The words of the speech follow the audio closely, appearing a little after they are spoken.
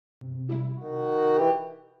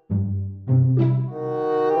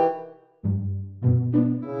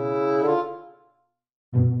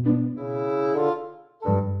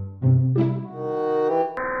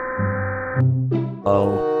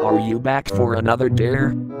back for another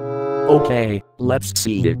dare? Okay, let's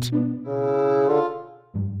see it.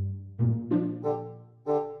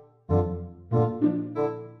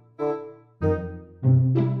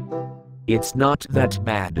 It's not that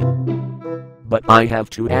bad. But I have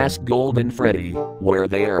to ask Golden Freddy where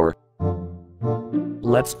they are.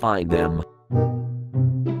 Let's find them.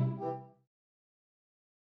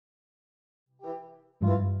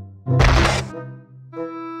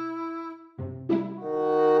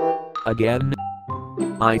 Again?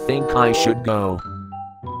 I think I should go.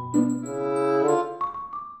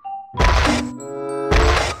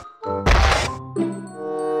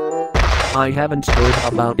 I haven't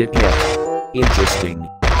heard about it yet. Interesting.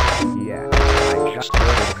 Yeah, I just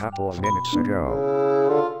heard it a couple of minutes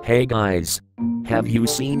ago. Hey guys. Have you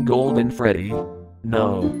seen Golden Freddy?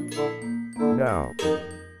 No. No.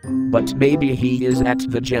 But maybe he is at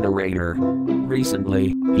the generator.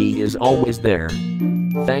 Recently, he is always there.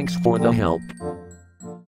 Thanks for the help.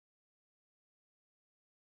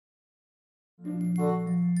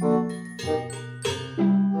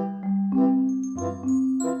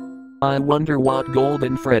 I wonder what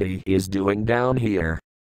Golden Freddy is doing down here.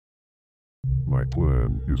 My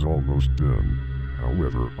plan is almost done.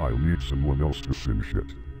 However, I'll need someone else to finish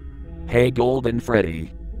it. Hey Golden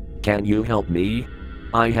Freddy. Can you help me?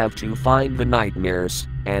 I have to find the nightmares,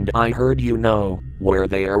 and I heard you know where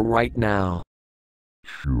they are right now.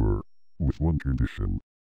 Sure, with one condition.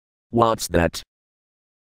 What's that?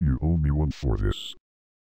 You owe me one for this.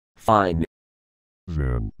 Fine.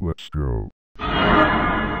 Then, let's go.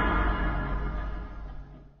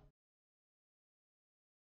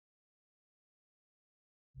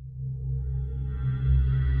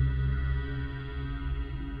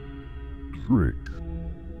 Trick.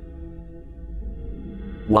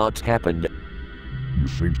 What happened? You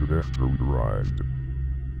fainted after we arrived.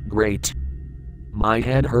 Great. My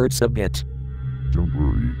head hurts a bit. Don't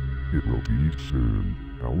worry, it will be soon.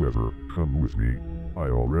 However, come with me. I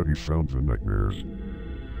already found the nightmares.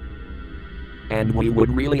 And we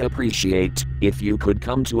would really appreciate if you could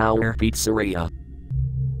come to our pizzeria.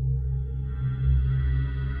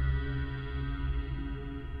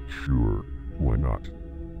 Sure, why not?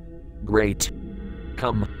 Great.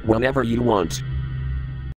 Come whenever you want.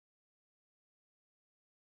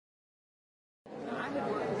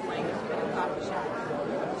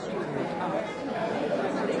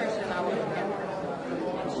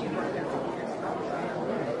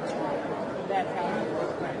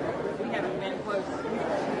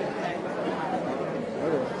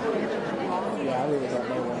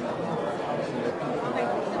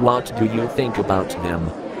 What do you think about them?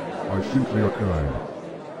 I think they are kind.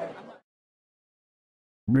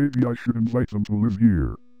 Maybe I should invite them to live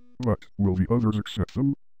here. But, will the others accept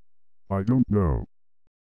them? I don't know.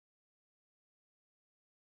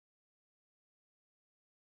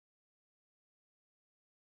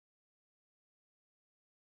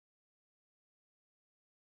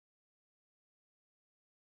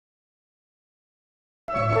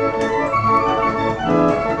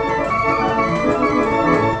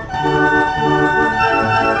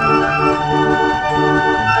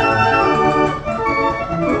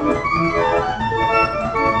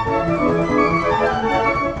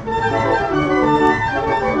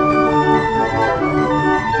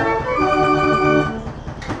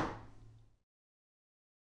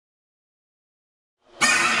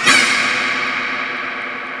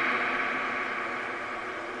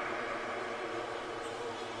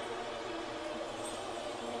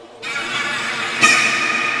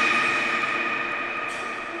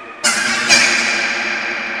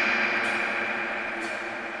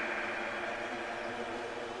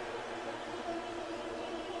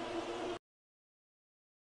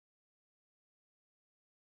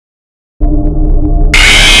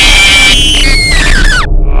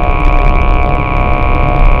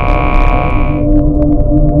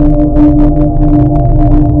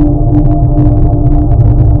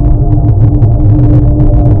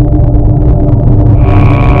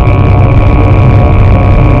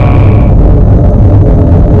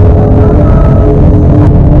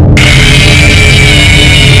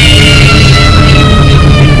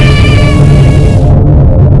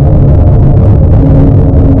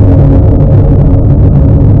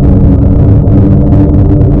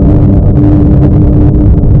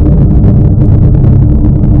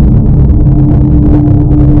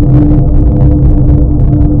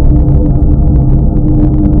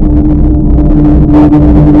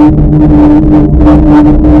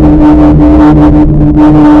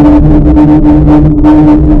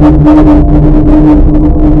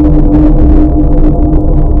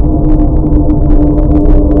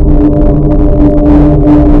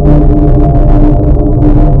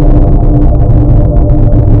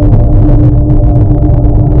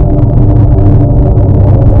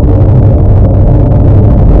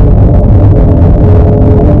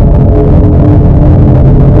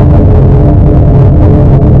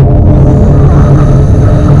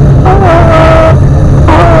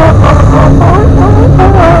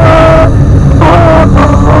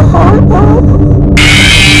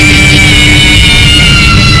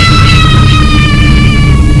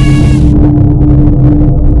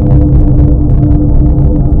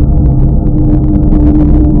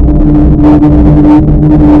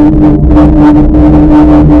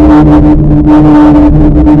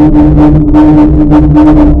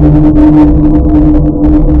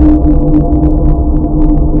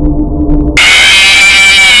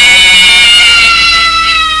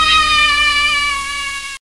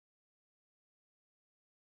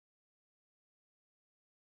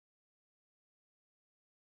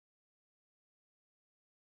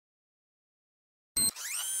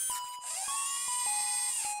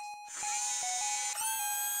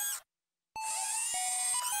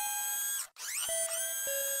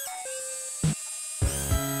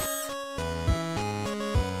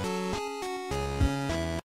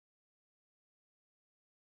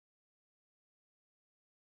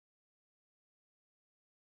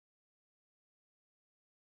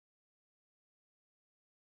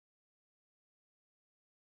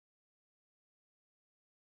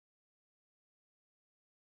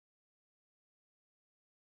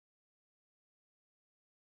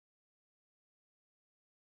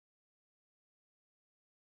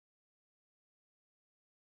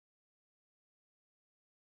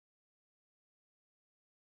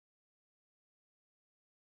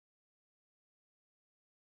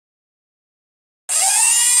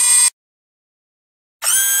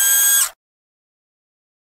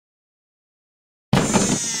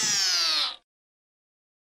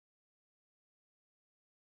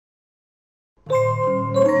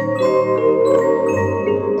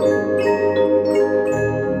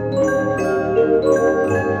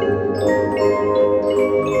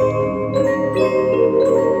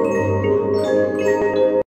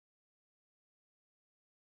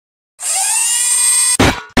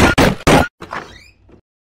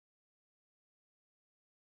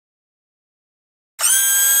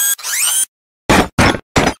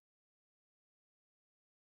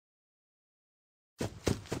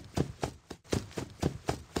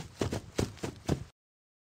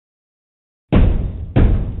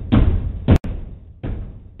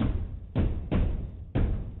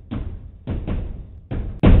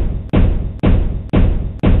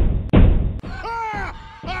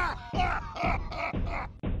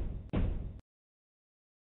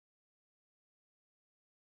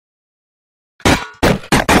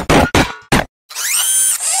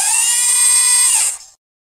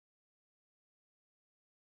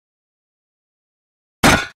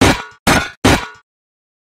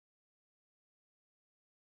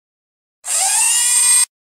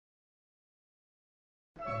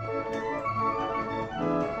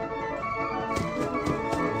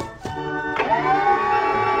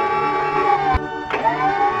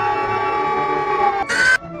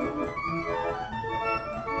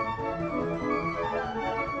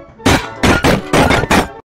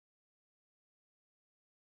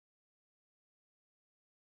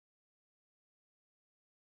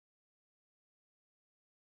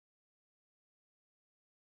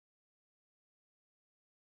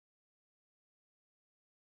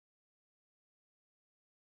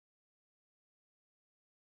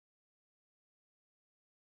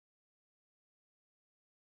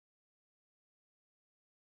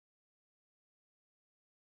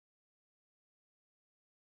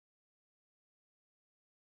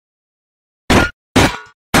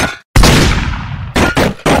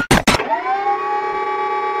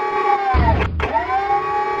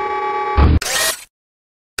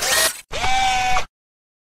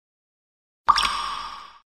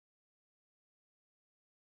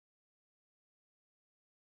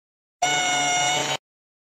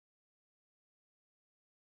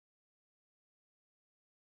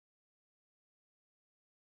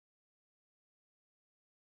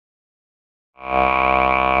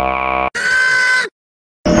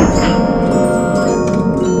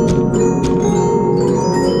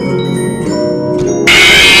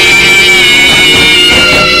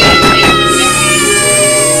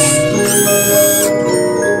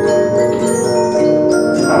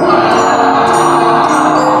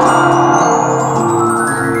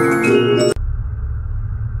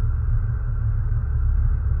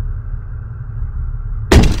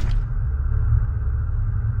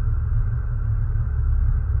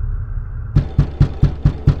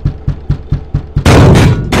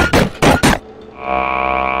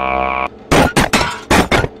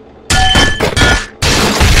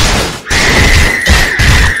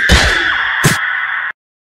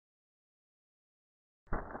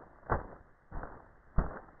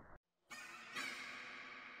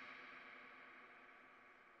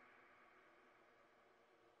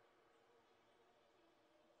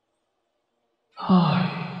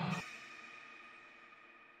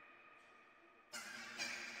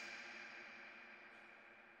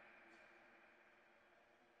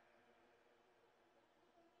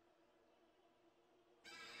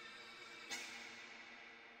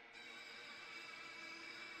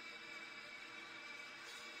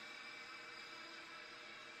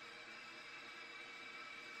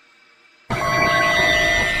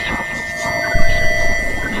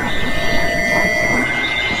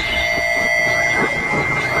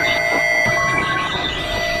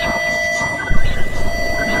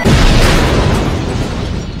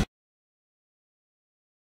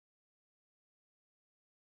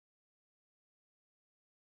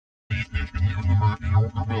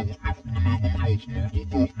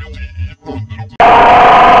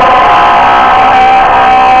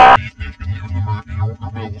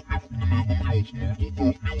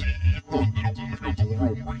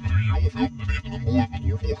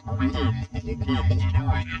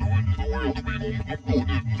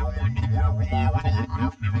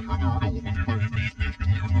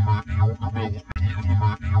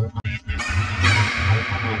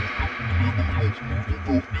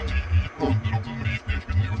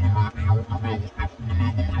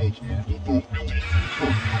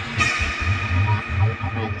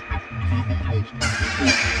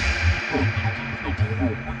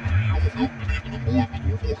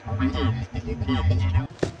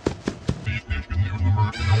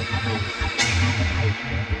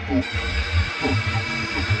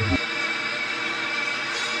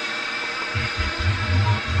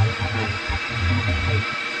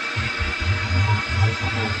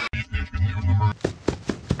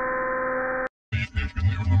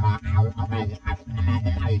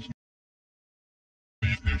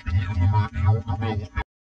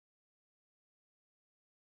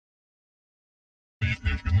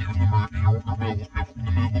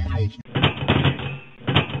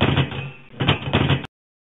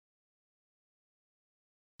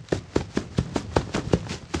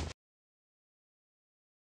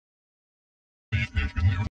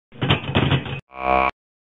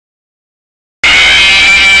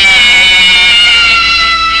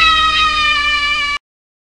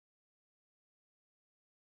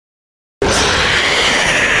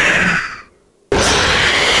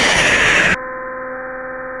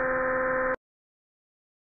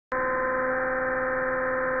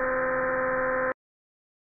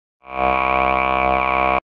 Ah.